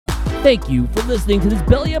Thank you for listening to this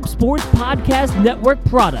Belly Up Sports Podcast Network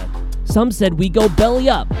product. Some said we go belly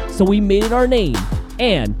up, so we made it our name,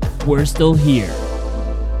 and we're still here.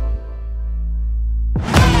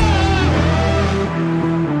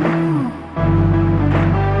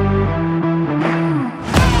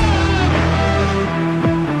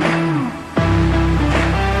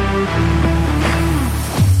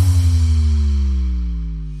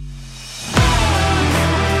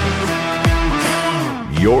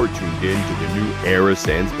 You're tuned in to the new Era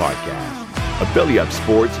Sands Podcast, a Belly Up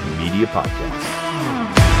Sports media podcast.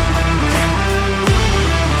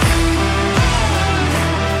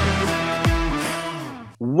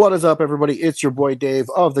 What is up, everybody? It's your boy Dave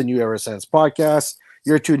of the new Era Sands Podcast.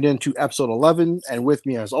 You're tuned in to episode 11, and with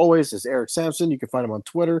me, as always, is Eric Sampson. You can find him on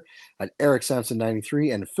Twitter at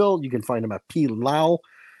EricSampson93, and Phil, you can find him at P. Lau.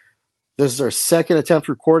 This is our second attempt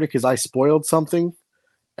recording because I spoiled something.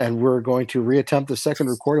 And we're going to reattempt the second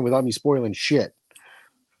recording without me spoiling shit.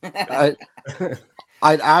 I'd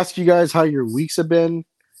ask you guys how your weeks have been.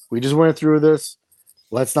 We just went through this.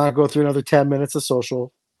 Let's not go through another 10 minutes of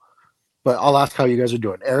social. But I'll ask how you guys are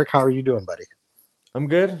doing. Eric, how are you doing, buddy? I'm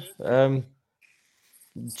good.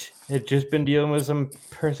 It's just been dealing with some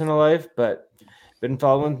personal life, but been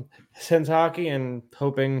following Sens hockey and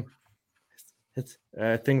hoping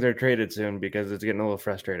things are traded soon because it's getting a little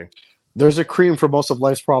frustrating. There's a cream for most of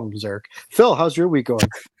life's problems, Eric. Phil, how's your week going?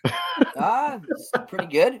 It's pretty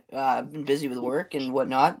good. I've been busy with work and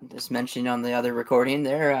whatnot. Just mentioned on the other recording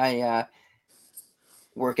there, I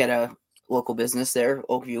work at a local business there,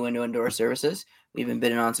 Oakview Window and Door Services. We've been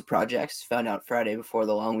bidding on some projects. Found out Friday before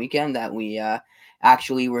the long weekend that we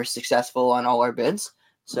actually were successful on all our bids.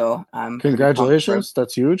 So congratulations.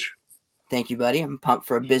 That's huge. Thank you, buddy. I'm pumped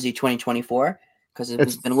for a busy 2024. Because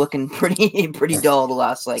it's been looking pretty dull the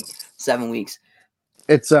last 7 weeks.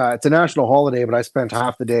 It's a national holiday, but I spent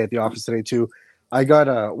half the day at the office today too. I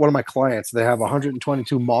got one of my clients. They have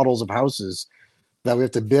 122 models of houses that we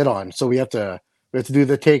have to bid on, so we have to do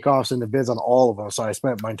the takeoffs and the bids on all of them. So I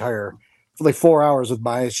spent my entire 4 hours with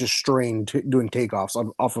my eyes just strained doing takeoffs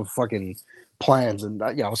off of fucking plans, and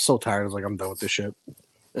I was so tired. I was like, I'm done with this shit.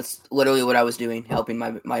 That's literally what I was doing, helping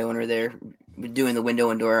my owner there, doing the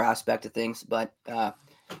window and door aspect of things. But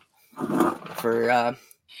for a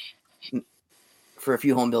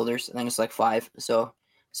few home builders, I think it's 5. So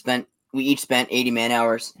we each spent 80 man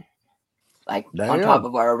hours, top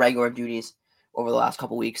of our regular duties over the last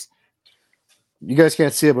couple weeks. You guys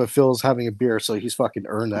can't see it, but Phil's having a beer, so he's fucking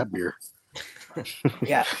earned that beer.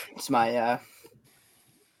 Yeah, it's my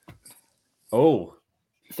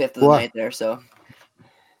fifth of the night there. So.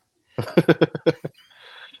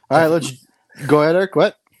 All right, let's go ahead, Eric.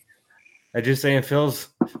 What? I just saying, Phil's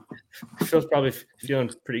probably feeling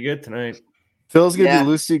pretty good tonight. Phil's gonna be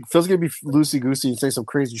loosey goosey and say some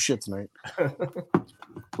crazy shit tonight.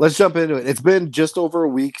 Let's jump into it. It's been just over a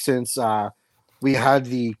week since we had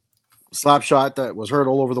the slap shot that was heard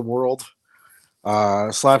all over the world.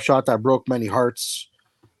 Slap shot that broke many hearts.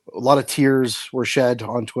 A lot of tears were shed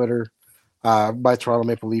on Twitter by Toronto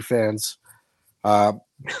Maple Leaf fans.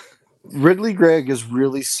 Ridley Gregg is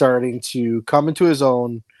really starting to come into his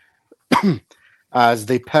own as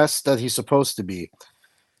the pest that he's supposed to be.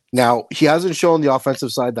 Now, he hasn't shown the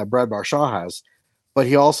offensive side that Brad Marchand has, but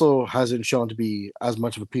he also hasn't shown to be as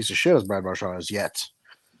much of a piece of shit as Brad Marchand is yet.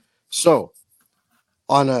 So,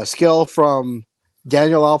 on a scale from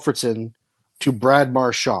Daniel Alfredsson to Brad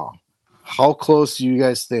Marchand, how close do you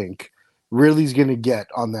guys think Ridley's going to get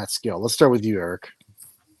on that scale? Let's start with you, Eric.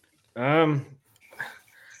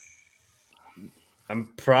 I'm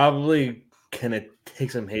probably going to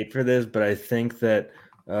take some hate for this, but I think that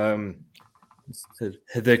the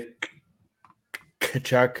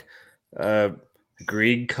Kachuk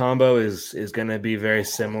Grieg combo is going to be very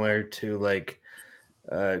similar to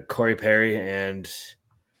Corey Perry, and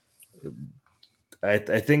I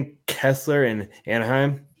think Kessler and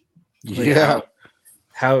Anaheim. Yeah.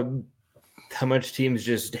 How much teams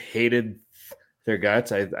just hated their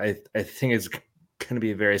guts. I think it's going to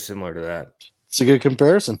be very similar to that. It's a good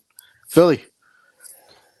comparison. Philly.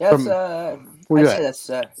 Yeah, I'd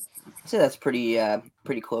say that's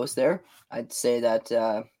pretty close there. I'd say that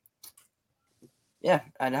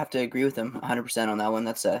I'd have to agree with him 100% on that one.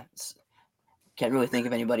 That's can't really think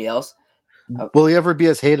of anybody else. Will he ever be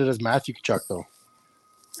as hated as Matthew Tkachuk though?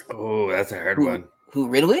 Oh, that's a hard one. Who,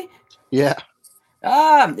 Ridley? Yeah.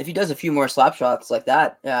 If he does a few more slap shots like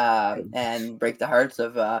that and break the hearts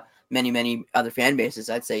of many other fan bases,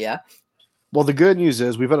 I'd say yeah. Well, the good news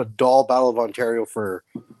is we've had a dull Battle of Ontario for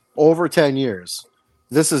over 10 years.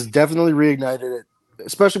 This has definitely reignited it,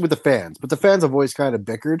 especially with the fans. But the fans have always kind of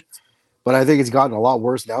bickered. but I think it's gotten a lot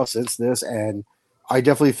worse now since this. And I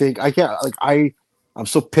definitely think I can't like I'm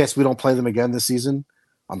so pissed we don't play them again this season.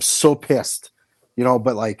 I'm so pissed,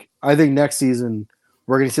 But like I think next season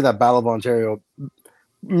we're going to see that Battle of Ontario,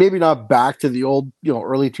 maybe not back to the old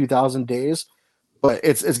early 2000 days, but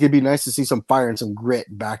it's going to be nice to see some fire and some grit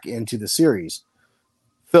back into the series.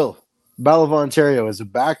 Phil, Battle of Ontario, is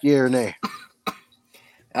it back, yeah or nay?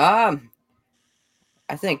 I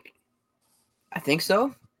think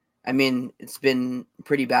so. I mean, it's been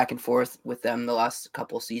pretty back and forth with them the last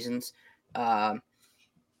couple seasons. I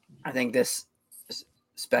think this,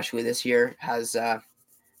 especially this year, has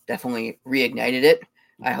definitely reignited it.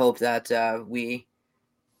 I hope that we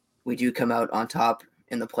do come out on top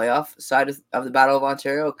in the playoff side of the Battle of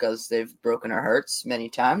Ontario, because they've broken our hearts many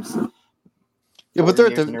times. Yeah, but they're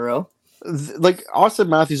years in a row. Like Austin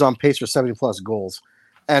Matthews on pace for 70+ goals,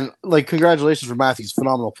 and like congratulations for Matthews,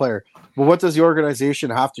 phenomenal player. But what does the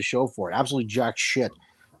organization have to show for it? Absolutely jack shit.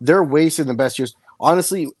 They're wasting the best years.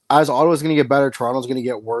 Honestly, as Ottawa's going to get better, Toronto's going to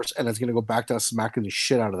get worse, and it's going to go back to us smacking the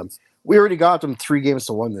shit out of them. We already got them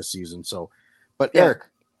 3-1 this season. So, but yeah.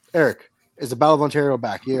 Eric, is the Battle of Ontario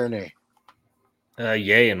back? Yeah or nay?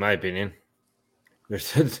 Yay, in my opinion.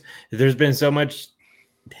 There's been so much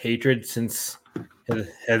hatred since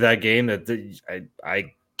that game that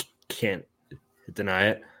I can't deny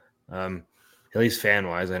it. At least fan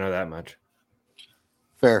wise, I know that much.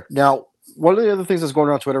 Fair. Now, one of the other things that's going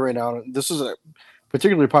on Twitter right now, and this is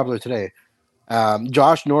particularly popular today,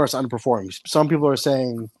 Josh Norris underperformed. Some people are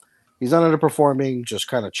saying he's not underperforming, just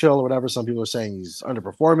kind of chill or whatever. Some people are saying he's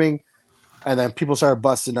underperforming. And then people started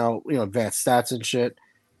busting out, advanced stats and shit.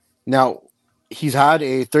 Now, he's had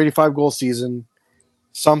a 35-goal season.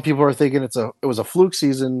 Some people are thinking it was a fluke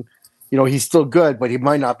season. He's still good, but he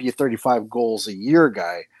might not be a 35 goals a year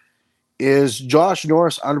guy. Is Josh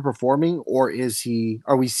Norris underperforming, or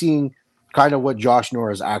are we seeing kind of what Josh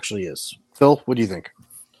Norris actually is? Phil, what do you think?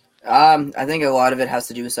 I think a lot of it has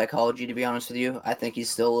to do with psychology, to be honest with you. I think he's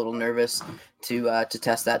still a little nervous to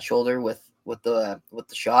test that shoulder with the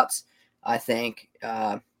shots. I think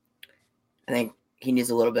he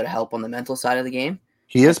needs a little bit of help on the mental side of the game.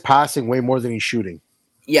 He is passing way more than he's shooting.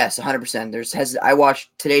 Yes, 100%. I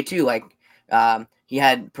watched today too. Like he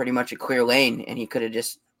had pretty much a clear lane, and he could have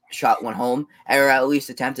just shot one home, or at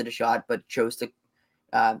least attempted a shot, but chose to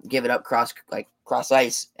give it up cross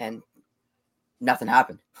ice, and nothing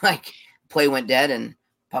happened. Like play went dead, and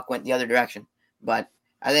puck went the other direction. But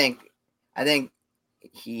I think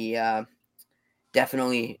he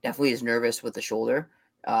definitely is nervous with the shoulder.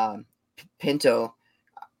 Pinto,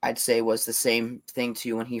 I'd say, was the same thing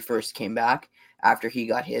too when he first came back after he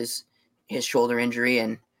got his shoulder injury,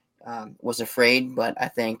 and was afraid. But I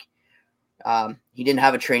think he didn't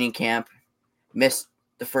have a training camp, missed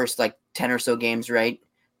the first 10 or so games, right?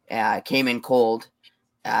 Came in cold.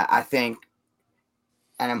 I think,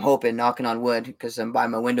 and I'm hoping, knocking on wood, because I'm by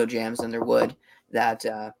my window jams and they're wood, that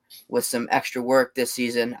with some extra work this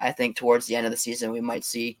season, I think towards the end of the season, we might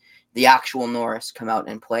see the actual Norris come out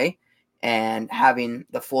and play, and having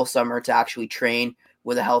the full summer to actually train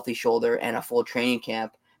with a healthy shoulder and a full training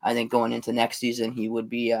camp. I think going into next season, he would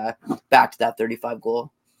be back to that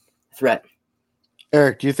 35-goal threat.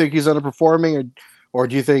 Eric, do you think he's underperforming, or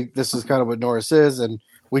do you think this is kind of what Norris is, and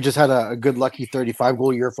we just had a good lucky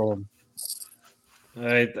 35-goal year from him?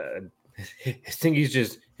 I think he's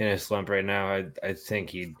just in a slump right now. I think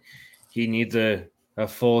he needs a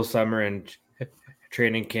full summer and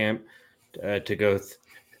training camp to go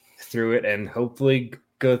through it, and hopefully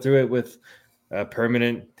go through it with a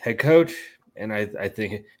permanent head coach. And I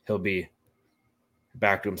think he'll be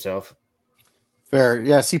back to himself. Fair.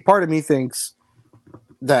 Yeah, see, part of me thinks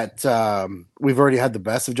that we've already had the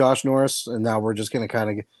best of Josh Norris, and now we're just going to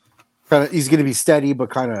kind of he's going to be steady, but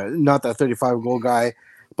kind of not that 35-goal guy.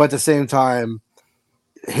 But at the same time,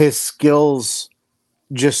 his skills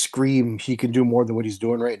just scream he can do more than what he's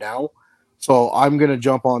doing right now. So I'm going to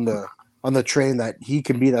jump on the train that he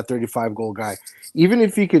can be that 35-goal guy. Even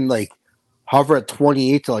if he can hover at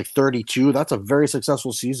 28 to 32, that's a very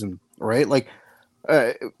successful season, right?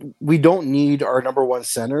 We don't need our number one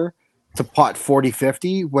center to pot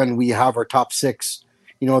 40-50 when we have our top six,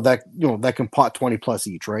 that can pot 20 plus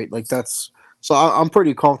each, right? So I'm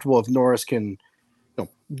pretty comfortable if Norris can,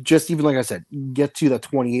 just even like I said, get to the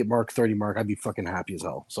 28 mark, 30 mark. I'd be fucking happy as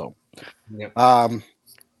hell. So, yep.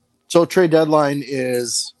 So trade deadline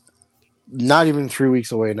is not even 3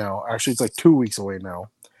 weeks away now. Actually, it's 2 weeks away now.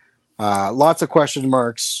 Lots of question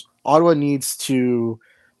marks. Ottawa needs to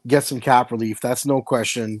get some cap relief. That's no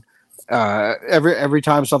question. Every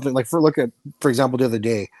time something for example, the other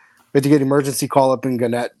day, We had to get emergency call up in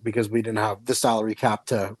Gannett because we didn't have the salary cap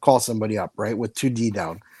to call somebody up, right, with 2D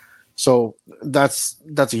down. So that's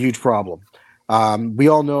a huge problem. We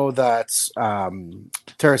all know that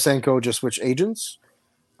Tarasenko just switched agents.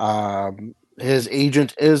 His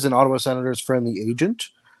agent is an Ottawa Senators friendly agent,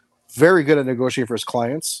 very good at negotiating for his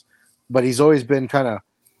clients, but he's always been kind of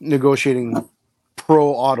negotiating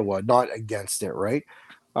pro Ottawa, not against it, right?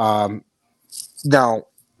 Now,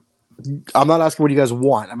 I'm not asking what you guys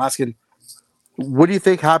want. I'm asking, what do you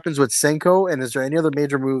think happens with Senko, and is there any other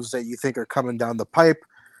major moves that you think are coming down the pipe?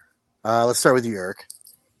 Let's start with you, Eric.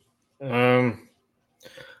 I'm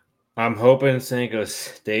hoping Senko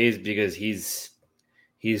stays because he's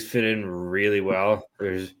fit in really well.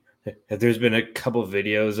 There's been a couple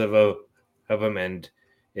videos of him, and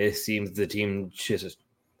it seems the team just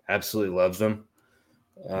absolutely loves them.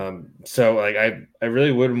 So like I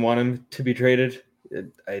really wouldn't want him to be traded.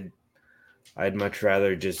 I'd much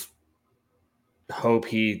rather just hope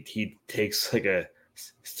he takes like a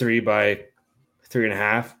 3 by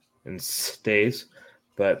 3.5 and stays,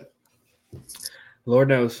 but Lord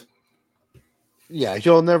knows. Yeah,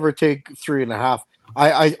 he'll never take 3.5.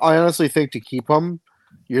 I honestly think to keep him,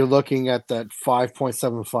 you're looking at that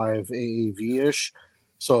 5.75 AAV ish.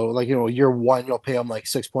 So like, year one you'll pay him like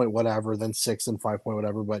 6 point whatever, then 6 and 5 point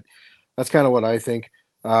whatever. But that's kind of what I think.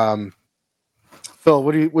 Phil,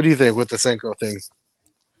 what do you think with the Senko thing?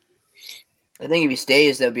 I think if he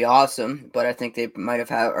stays, that'd be awesome. But I think they might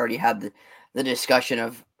have already had the discussion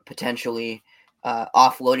of potentially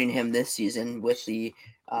offloading him this season with the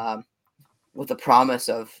promise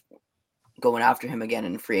of going after him again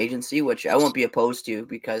in free agency, which I won't be opposed to,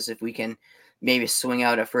 because if we can maybe swing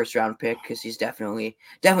out a first round pick, because he's definitely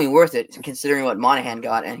worth it considering what Monahan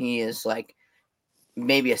got, and he is like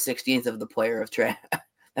maybe a 16th of the player of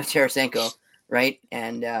Tarasenko, right?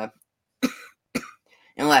 And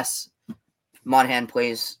unless Monahan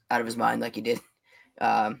plays out of his mind like he did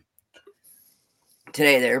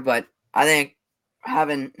today there, but I think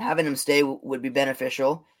having him stay would be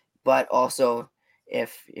beneficial. But also,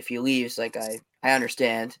 if he leaves, like I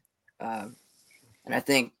understand, and I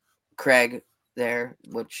think Craig there,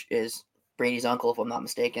 which is Brady's uncle, if I'm not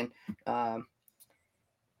mistaken,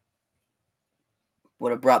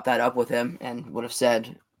 would have brought that up with him and would have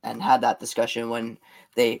said and had that discussion when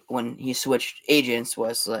he switched agents,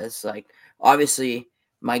 was like, obviously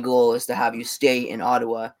my goal is to have you stay in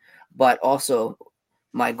Ottawa, but also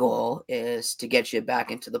my goal is to get you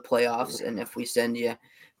back into the playoffs, and if we send you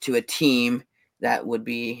to a team that would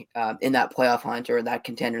be in that playoff hunt or that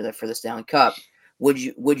contender for the Stanley Cup, would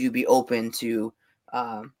you be open to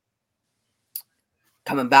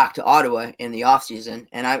coming back to Ottawa in the offseason?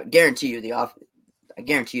 And I guarantee you the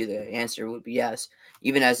answer would be yes,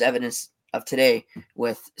 even as evidence of today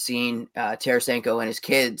with seeing Tarasenko and his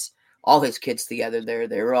kids, all his kids together there.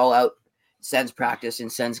 They were all out Sens practice in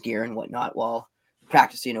Sens gear and whatnot while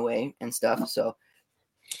practicing away and stuff. So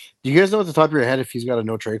do you guys know at the top of your head if he's got a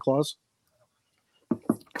no trade clause?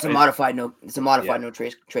 It's a modified no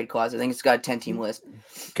trade clause. I think it's got a 10-team list.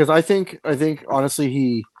 Because I think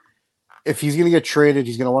honestly, if he's gonna get traded,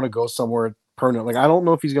 he's gonna want to go somewhere permanent. Like, I don't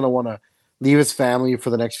know if he's gonna want to leave his family for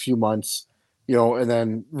the next few months, and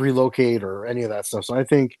then relocate or any of that stuff. So I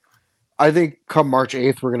think come March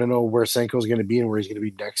 8th, we're gonna know where Senko's gonna be and where he's gonna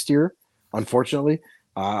be next year. Unfortunately,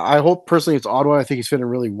 I hope personally it's Ottawa. I think he's fitting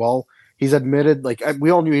really well. He's admitted, like,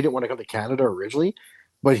 we all knew he didn't want to come to Canada originally,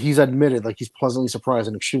 but he's admitted, like, he's pleasantly surprised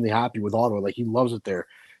and extremely happy with Ottawa. Like, he loves it there.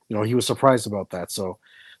 He was surprised about that. So,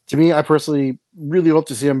 to me, I personally really hope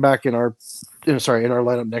to see him back in our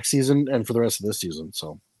lineup next season and for the rest of this season.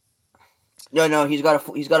 So, no, he's got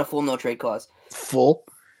a full no trade clause. Full,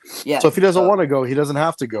 yeah. So if he doesn't want to go, he doesn't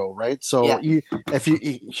have to go, right? So if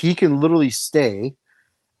he can literally stay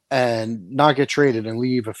and not get traded and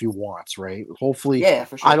leave if he wants, right? Hopefully, yeah,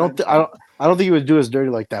 for sure. I don't think he would do as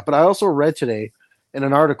dirty like that. But I also read today in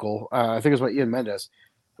an article, I think it was by Ian Mendes,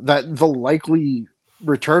 that the likely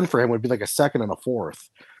return for him would be like a second and a fourth,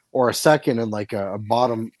 or a second and like a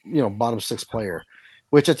bottom 6 player.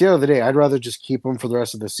 Which at the end of the day, I'd rather just keep him for the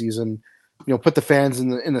rest of the season. Put the fans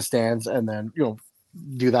in the stands, and then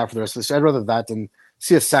do that for the rest of the season. I'd rather that than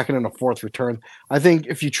see a second and a fourth return. I think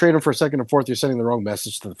if you trade him for a second and fourth, you're sending the wrong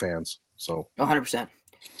message to the fans. So 100%. I don't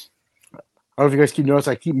know if you guys keep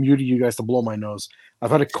noticing, I keep muting you guys to blow my nose. I've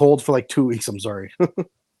had a cold for like 2 weeks. I'm sorry.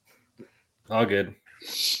 All good.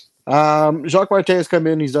 Jacques Martin has come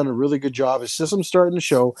in. He's done a really good job. His system's starting to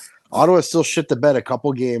show. Ottawa still shit the bed a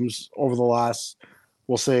couple games over the last,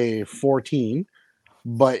 we'll say, 14.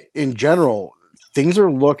 But in general, things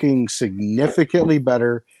are looking significantly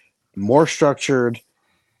better, more structured.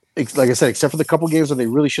 like I said, except for the couple games where they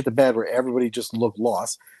really shit the bed, where everybody just looked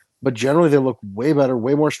lost. But generally, they look way better,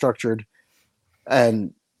 way more structured,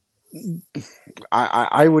 and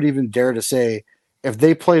I would even dare to say if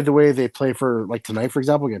they played the way they play for like tonight, for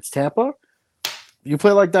example, against Tampa, you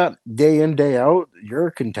play like that day in, day out, you're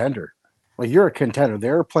a contender. Like you're a contender.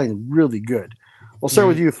 They're playing really good. We'll start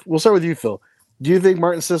with you. We'll start with you, Phil. Do you think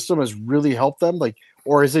Martin's system has really helped them? Like,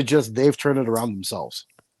 or is it just they've turned it around themselves?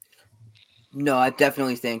 No, I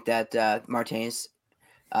definitely think that Martin's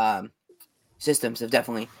systems have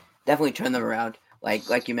definitely turned them around.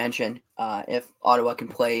 Like you mentioned, if Ottawa can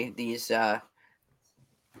play these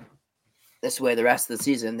this way the rest of the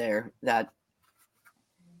season, they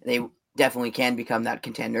definitely can become that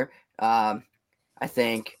contender. I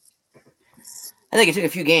think it took a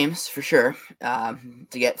few games for sure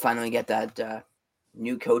to finally get that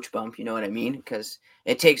new coach bump. You know what I mean? Because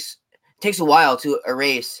it takes a while to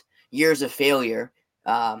erase years of failure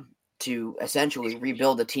to essentially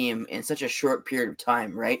rebuild a team in such a short period of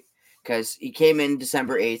time, right? Because he came in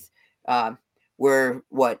December 8th. We're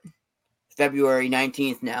February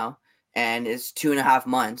 19th now, and it's 2.5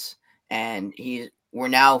 months, and we're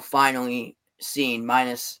now finally seeing,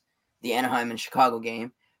 minus the Anaheim and Chicago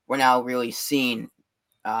game, we're now really seeing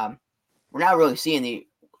the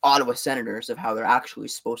Ottawa Senators of how they're actually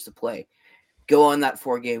supposed to play. Go on that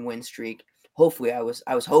 4-game win streak. Hopefully, I was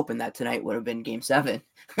hoping that tonight would have been Game 7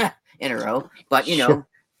 in a row, but Sure.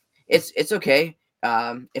 it's okay.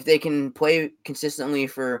 If they can play consistently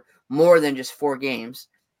for more than just 4 games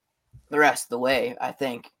the rest of the way, I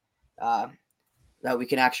think that we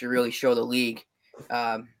can actually really show the league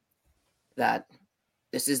that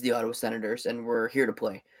this is the Ottawa Senators and we're here to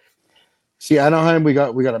play. See, Anaheim, we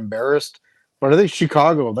got embarrassed, but I think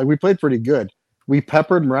Chicago, like we played pretty good. We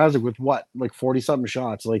peppered Mrazek with 40-something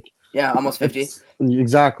shots, Yeah, almost 50.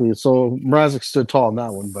 Exactly. So Mrazek stood tall in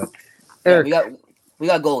that one, but Eric, we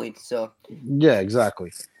got goalies, so yeah,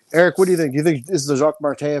 exactly. Eric, what do you think? Do you think this is the Jacques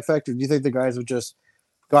Martin effect, or do you think the guys have just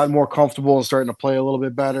gotten more comfortable and starting to play a little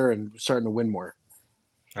bit better and starting to win more?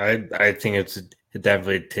 I think it's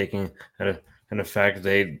definitely taking an effect.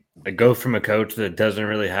 They go from a coach that doesn't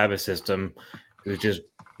really have a system, who's just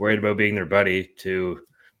worried about being their buddy, to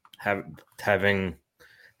having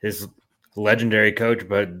his legendary coach,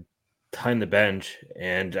 but behind the bench,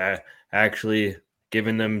 and actually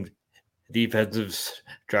giving them defensive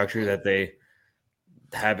structure that they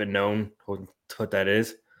haven't known what that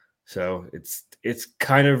is. So it's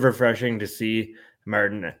kind of refreshing to see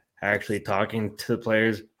Martin actually talking to the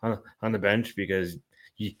players on the bench, because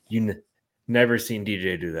you never seen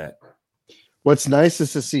DJ do that. What's nice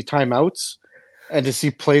is to see timeouts and to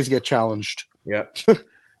see plays get challenged. Yep.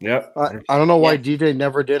 Yep. I don't know why DJ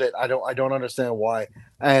never did it. I don't understand why.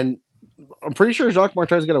 And I'm pretty sure Jacques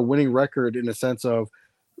Martin's got a winning record in the sense of,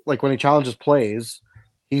 like, when he challenges plays,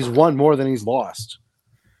 he's won more than he's lost.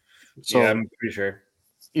 So yeah, I'm pretty sure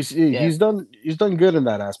he's done good in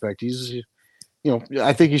that aspect. He's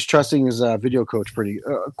I think he's trusting his video coach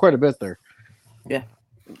quite a bit there. Yeah,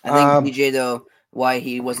 I think DJ, though, why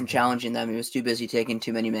he wasn't challenging them, he was too busy taking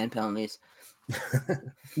too many man penalties.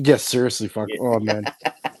 Yes, seriously, fuck. Oh man,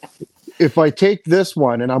 if I take this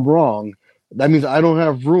one and I'm wrong, that means I don't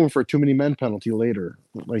have room for too many men penalty later.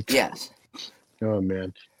 Yes. Oh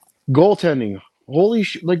man, goaltending. Holy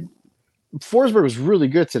shit! Forsberg was really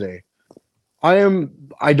good today. I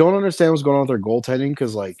don't understand what's going on with their goaltending,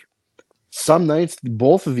 because some nights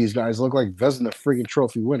both of these guys look like Vezina freaking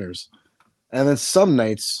trophy winners, and then some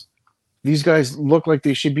nights these guys look like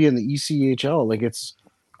they should be in the ECHL.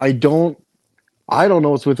 I don't know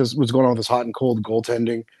what's going on with this hot and cold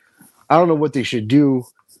goaltending. I don't know what they should do.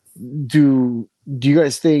 Do you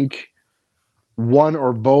guys think one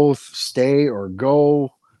or both stay or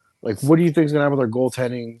go? What do you think is going to happen with our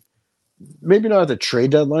goaltending? Maybe not at the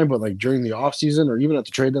trade deadline, but during the offseason or even at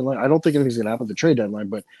the trade deadline. I don't think anything's going to happen at the trade deadline,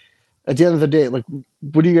 but at the end of the day, what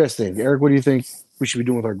do you guys think? Eric, what do you think we should be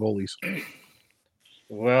doing with our goalies?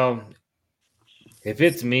 Well, if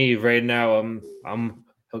it's me right now, I'm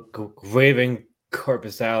waving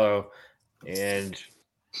Corpusalo and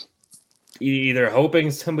either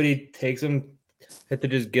hoping somebody takes him to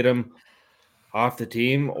just get him off the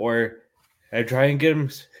team, or I try and get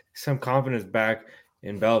him some confidence back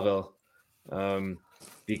in Belleville,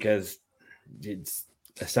 because it's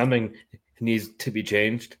something needs to be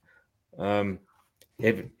changed.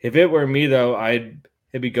 If it were me, though, I'd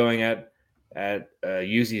be going at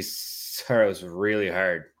UC Saros really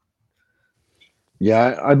hard.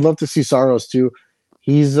 Yeah, I'd love to see Saros too.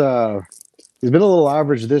 He's been a little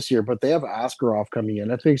average this year, but they have Askarov coming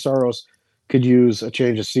in. I think Saros could use a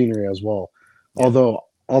change of scenery as well. Yeah.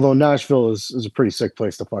 Although Nashville is a pretty sick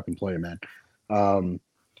place to fucking play, man.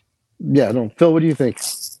 Yeah, no, Phil, what do you think?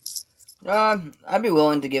 I'd be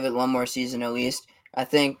willing to give it one more season at least. I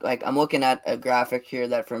think, like, I'm looking at a graphic here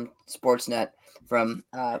that from Sportsnet from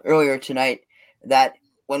earlier tonight, that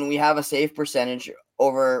when we have a save percentage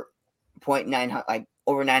over 0.9, like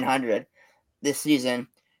over 900 this season,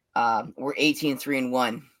 we're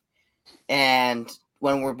 18-3-1, and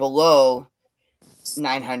when we're below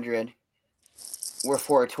 900, we're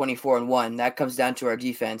 4-24-1. That comes down to our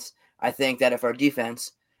defense. I think that if our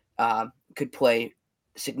defense could play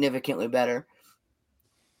significantly better,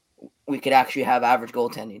 we could actually have average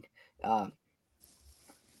goaltending.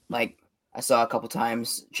 Like I saw a couple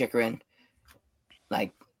times, Chikrin,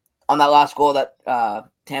 like on that last goal that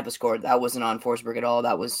Tampa scored, that wasn't on Forsberg at all.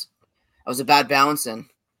 That was a bad bounce, and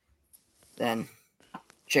then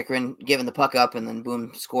Chikrin giving the puck up, and then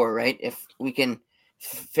boom, score. Right? If we can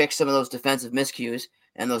fix some of those defensive miscues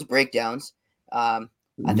and those breakdowns, I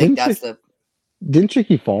think Didn't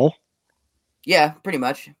Chicky fall? Yeah, pretty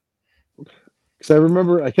much. Because I can't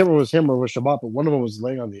remember if it was him or was Shabbat, but one of them was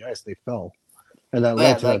laying on the ice. They fell, and that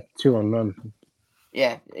led to that 2-on-1.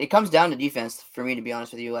 Yeah, it comes down to defense for me, to be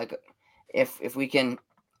honest with you. Like, if we can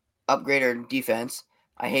upgrade our defense,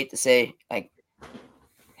 I hate to say, like,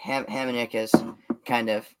 Hamonic has kind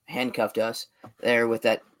of handcuffed us there with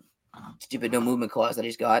that stupid no movement clause that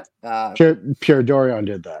he's got. Pierre Dorion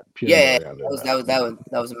did that.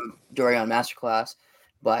 That was a Dorion masterclass.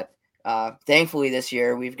 But thankfully this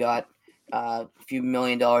year we've got a few $1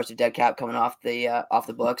 million of dead cap coming off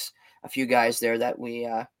the books. A few guys there that we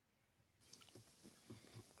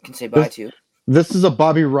can say bye to. This is a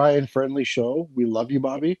Bobby Ryan friendly show. We love you,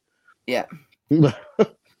 Bobby. Yeah.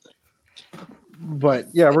 But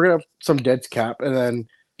yeah, we're gonna have some dead cap, and then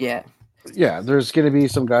there's gonna be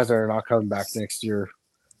some guys that are not coming back next year.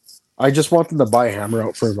 I just want them to buy Hammer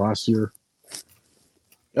out for last year.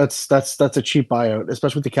 That's a cheap buyout,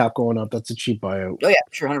 especially with the cap going up. That's a cheap buyout. Oh yeah,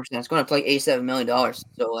 sure, 100%. It's going up to like $87 million.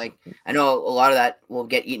 So like, I know a lot of that will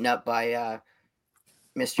get eaten up by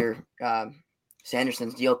Mr.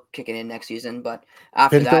 Sanderson's deal kicking in next season, but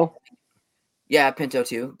after Pinto? Pinto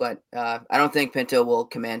too. But I don't think Pinto will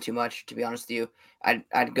command too much, to be honest with you.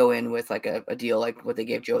 I'd go in with like a deal like what they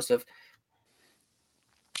gave Joseph.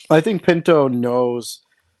 I think Pinto knows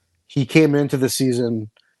he came into the season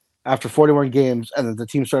after 41 games, and then the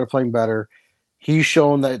team started playing better. He's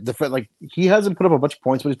shown that he hasn't put up a bunch of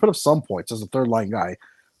points, but he's put up some points as a third line guy,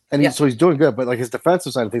 and so he's doing good. But like his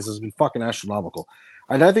defensive side of things has been fucking astronomical,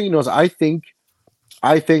 and I think he knows. I think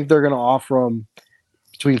they're going to offer him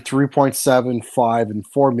between 3.75 and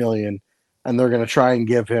 4 million, and they're going to try and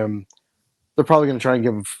give him. They're probably going to try and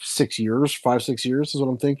give him 6 years, 5-6 years is what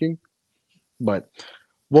I'm thinking. But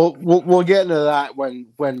we'll get into that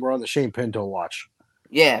when we're on the Shane Pinto watch.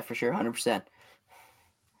 Yeah, for sure, 100%.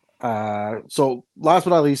 So last but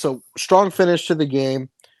not least, strong finish to the game.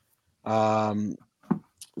 Ottawa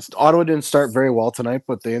didn't start very well tonight,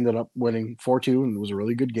 but they ended up winning 4-2, and it was a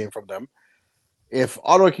really good game from them. If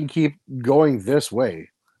Ottawa can keep going this way,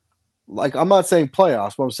 like I'm not saying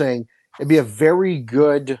playoffs, but I'm saying it'd be a very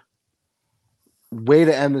good way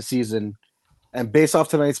to end the season. And based off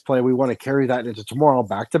tonight's play, we want to carry that into tomorrow,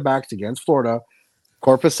 back-to-backs against Florida,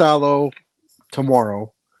 Corpus Salvo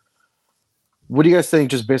tomorrow. What do you guys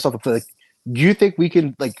think, just based off the play? Like, do you think we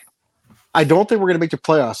can, I don't think we're going to make the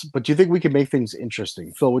playoffs, but do you think we can make things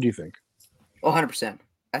interesting? Phil, what do you think? 100%.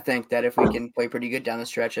 I think that if we can play pretty good down the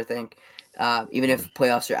stretch, I think even if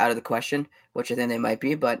playoffs are out of the question, which I think they might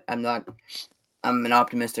be, but I'm an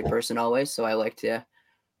optimistic person always, so I like to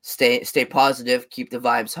stay positive, keep the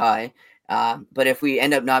vibes high. But if we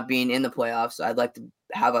end up not being in the playoffs, I'd like to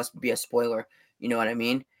have us be a spoiler. You know what I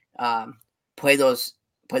mean? Play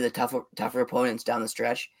the tougher opponents down the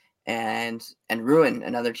stretch and ruin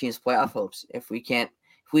another team's playoff hopes. If we can't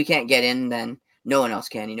get in, then no one else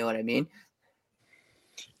can. You know what I mean?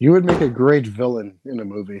 You would make a great villain in a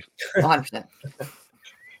movie. 100%.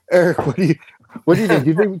 Eric, what do you think?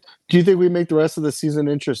 Do you think we make the rest of the season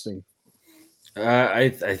interesting? I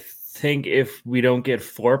think if we don't get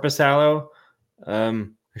Forpasalo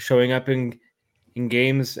showing up in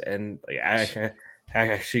games, and I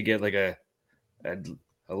actually get like a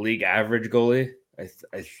league average goalie,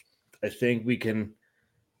 I think we can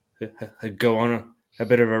go on a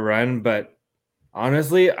bit of a run. But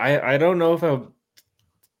honestly, I don't know if I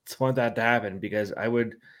want that to happen, because I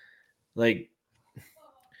would we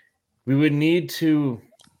would need to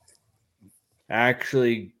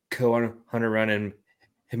actually go on a run and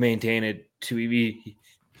maintain it to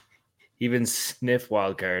even sniff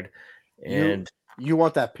wildcard. And you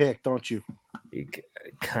want that pick, don't you?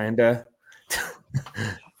 Kinda.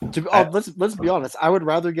 Let's be honest. I would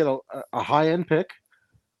rather get a high end pick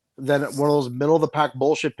than one of those middle of the pack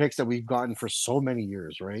bullshit picks that we've gotten for so many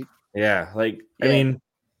years, right? Yeah, like I Yeah. mean,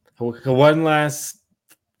 one last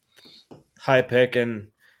high pick and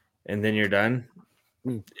then you're done.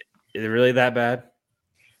 Mm. Is it really that bad?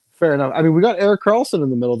 Fair enough. I mean, we got Eric Carlson in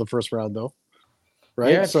the middle of the first round, though,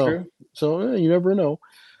 right? Yeah, so, true. so you never know.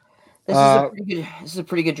 This is a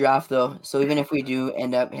pretty good draft though. So even if we do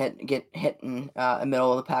end up hitting a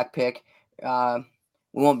middle of the pack pick, we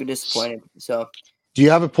won't be disappointed. So Do you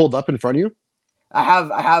have it pulled up in front of you? I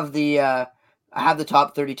have the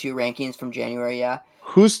top 32 rankings from January. Yeah.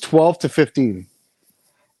 Who's 12 to 15?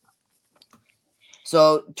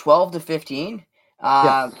 So 12 to 15.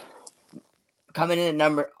 Yeah. Coming in at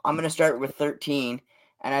number, I'm going to start with 13,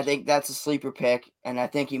 and I think that's a sleeper pick, and I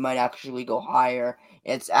think he might actually go higher.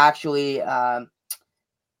 It's actually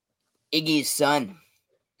Iggy's son.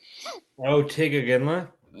 Oh, Tig Aginla?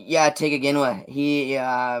 Yeah, Tig Aginla. He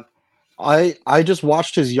I just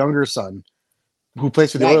watched his younger son, who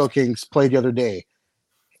plays for the Nice. Oil Kings, play the other day,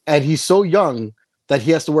 and he's so young that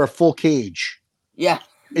he has to wear a full cage. yeah.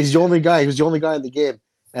 He's the only guy. He's the only guy in the game,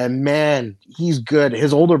 and man, he's good.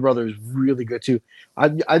 His older brother is really good too. I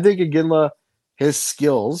think Aginla, his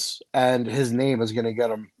skills and his name is going to get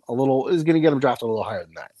him drafted a little higher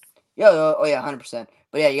than that. Yeah, oh yeah, 100%.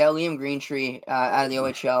 But yeah, you got Liam Greentree out of the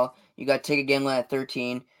OHL. You got Tig Aginla at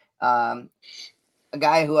 13. A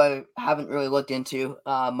guy who I haven't really looked into,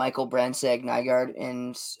 Michael Brenseg Nygaard,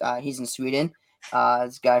 and he's in Sweden.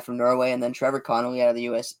 This guy from Norway, and then Trevor Connolly out of the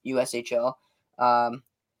USHL.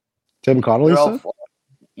 Tim Connolly,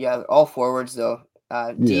 They're all forwards though.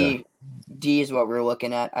 Yeah. D is what we're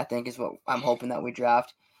looking at. I think is what I'm hoping that we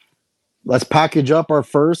draft. Let's package up our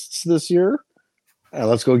firsts this year, and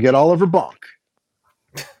let's go get Oliver Bonk.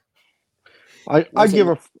 I'd give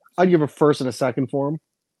a first and a second for him.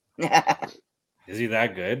 Is he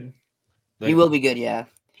that good? He will be good, yeah.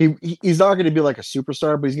 He's not going to be like a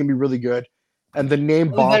superstar, but he's going to be really good. And the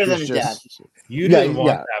name Bonk is just you didn't want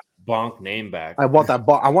that Bonk name back. I want that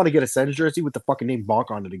Bonk. I want to get a Sens jersey with the fucking name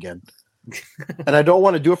Bonk on it again. And I don't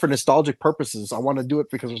want to do it for nostalgic purposes. I want to do it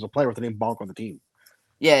because there's a player with the name Bonk on the team.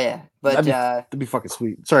 Yeah. But that'd be fucking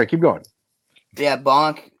sweet. Sorry, keep going. Yeah,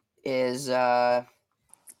 Bonk is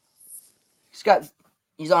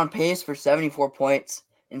he's on pace for 74 points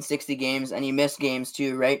in 60 games, and he missed games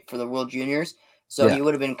too, right, for the World Juniors. So he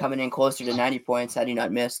would have been coming in closer to 90 points had he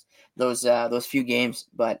not missed those few games.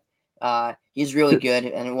 But he's really good,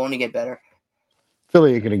 and it will only get better.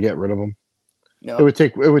 Philly ain't gonna get rid of him. No, it would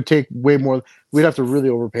take way more. We'd have to really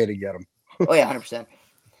overpay to get him. Oh yeah, 100%.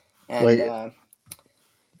 And I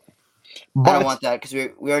don't want that because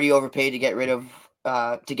we already overpaid to get rid of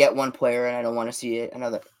to get one player, and I don't want to see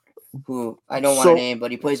another who I don't want to name,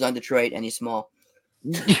 but he plays on Detroit and he's small.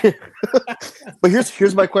 But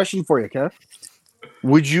here's my question for you, Kev.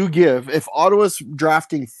 Would you give, if Ottawa's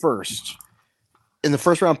drafting first in the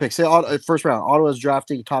first round pick, say first round, Ottawa's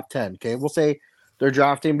drafting top 10, okay? We'll say they're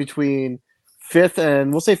drafting between 5th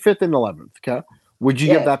and 11th, okay? Would you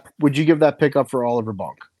give that pick up for Oliver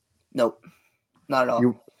Bonk? Nope. Not at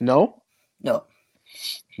all. No? No.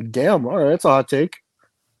 Damn, all right, that's a hot take.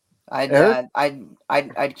 I'd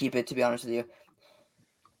keep it, to be honest with you.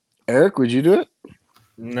 Eric, would you do it?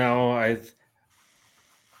 No, I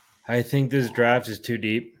think this draft is too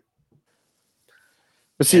deep.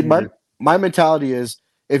 But see, my mentality is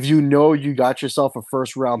if you know you got yourself a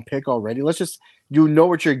first round pick already, you know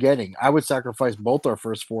what you're getting. I would sacrifice both our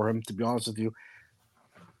first for him, to be honest with you.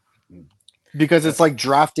 Because it's like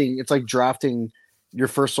drafting your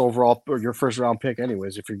first overall or your first round pick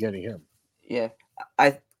anyways if you're getting him. Yeah.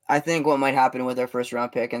 I think what might happen with our first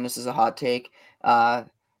round pick, and this is a hot take,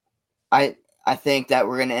 I think that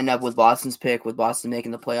we're going to end up with Boston's pick, with Boston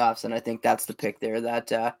making the playoffs, and I think that's the pick there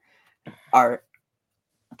that our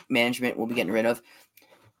management will be getting rid of.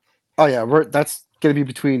 Oh yeah, that's going to be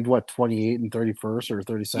between 28 and 31st or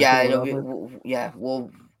 32nd. Yeah,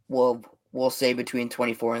 we'll say between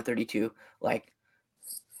 24 and 32,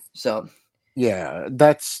 so. Yeah,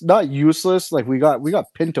 that's not useless. Like we got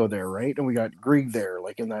Pinto there, right, and we got Grieg there,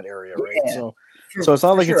 like in that area, right. Yeah, so it's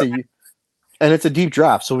not like it's a deep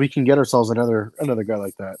draft, so we can get ourselves another guy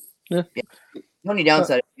like that. Yeah. The only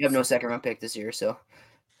downside, we have no second round pick this year, so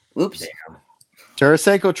oops. Damn.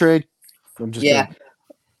 Tarasenko trade. I'm just kidding.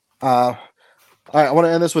 All right, I want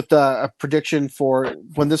to end this with a prediction for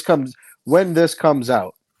when this comes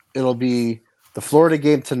out. It'll be the Florida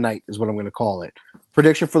game tonight, is what I'm going to call it.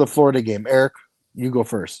 Prediction for the Florida game. Eric, you go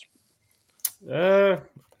first. I'm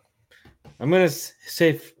going to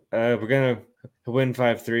say we're going to win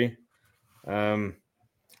 5-3.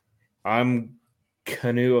 I'm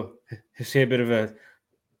gonna say a bit of a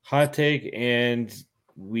hot take, and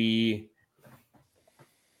we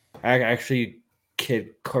actually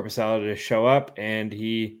get Corpusalo to show up, and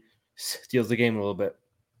he steals the game a little bit.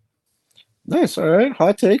 Nice. All right.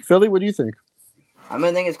 Hot take. Philly, what do you think? I'm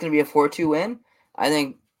gonna think it's gonna be a 4-2 win. I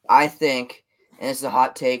think, and it's a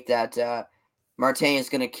hot take that Martin is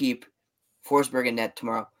gonna keep Forsberg in net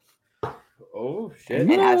tomorrow. Oh shit!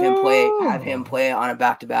 And have him play on a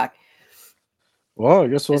back-to-back. Well, I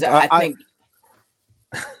guess I think.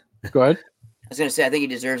 Go ahead. I was gonna say I think he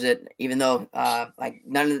deserves it, even though like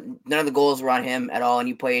none of the goals were on him at all, and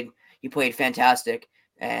he played fantastic,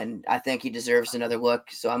 and I think he deserves another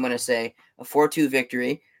look. So I'm gonna say a 4-2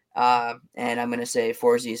 victory, and I'm gonna say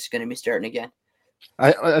Forsey is gonna be starting again.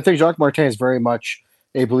 I think Jacques Martin is very much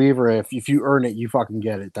a believer. If you earn it, you fucking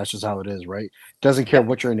get it. That's just how it is, right? Doesn't care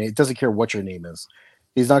what your name. Doesn't care what your name is.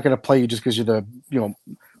 He's not going to play you just because you're the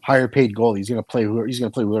higher paid goalie. He's going to play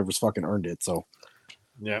whoever's fucking earned it. So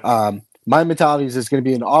yeah. My mentality is it's going to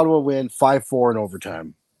be an Ottawa win, 5-4 in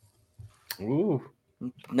overtime. Ooh,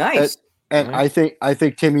 nice. And nice. I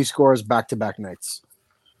think Timmy scores back-to-back nights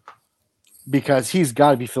because he's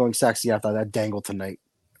got to be feeling sexy after that dangle tonight.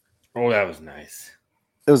 Oh, that was nice.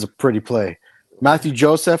 It was a pretty play. Matthew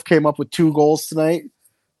Joseph came up with 2 goals tonight.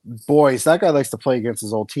 Boys, that guy likes to play against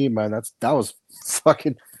his old team, man. That was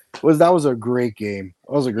a great game.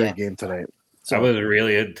 That was a great game tonight. So I was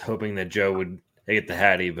really hoping that Joe would get the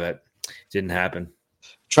Hattie, but it didn't happen.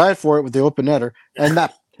 Tried for it with the open netter, and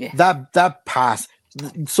that pass.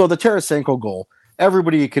 So the Tarasenko goal,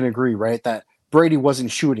 everybody can agree, right? That Brady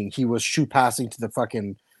wasn't shooting; he was passing to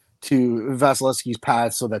Vasilevsky's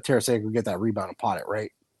pads so that Tarasenko could get that rebound and pot it,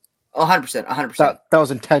 right? 100%. That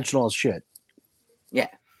was intentional as shit. Yeah.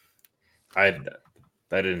 I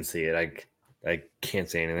didn't see it. I can't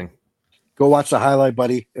say anything. Go watch the highlight,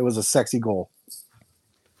 buddy. It was a sexy goal.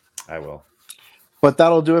 I will. But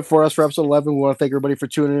that'll do it for us for episode 11. We want to thank everybody for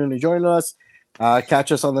tuning in and joining us.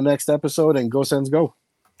 Catch us on the next episode, and go Sens go.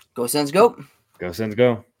 Go Sens go. Go Sens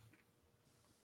go.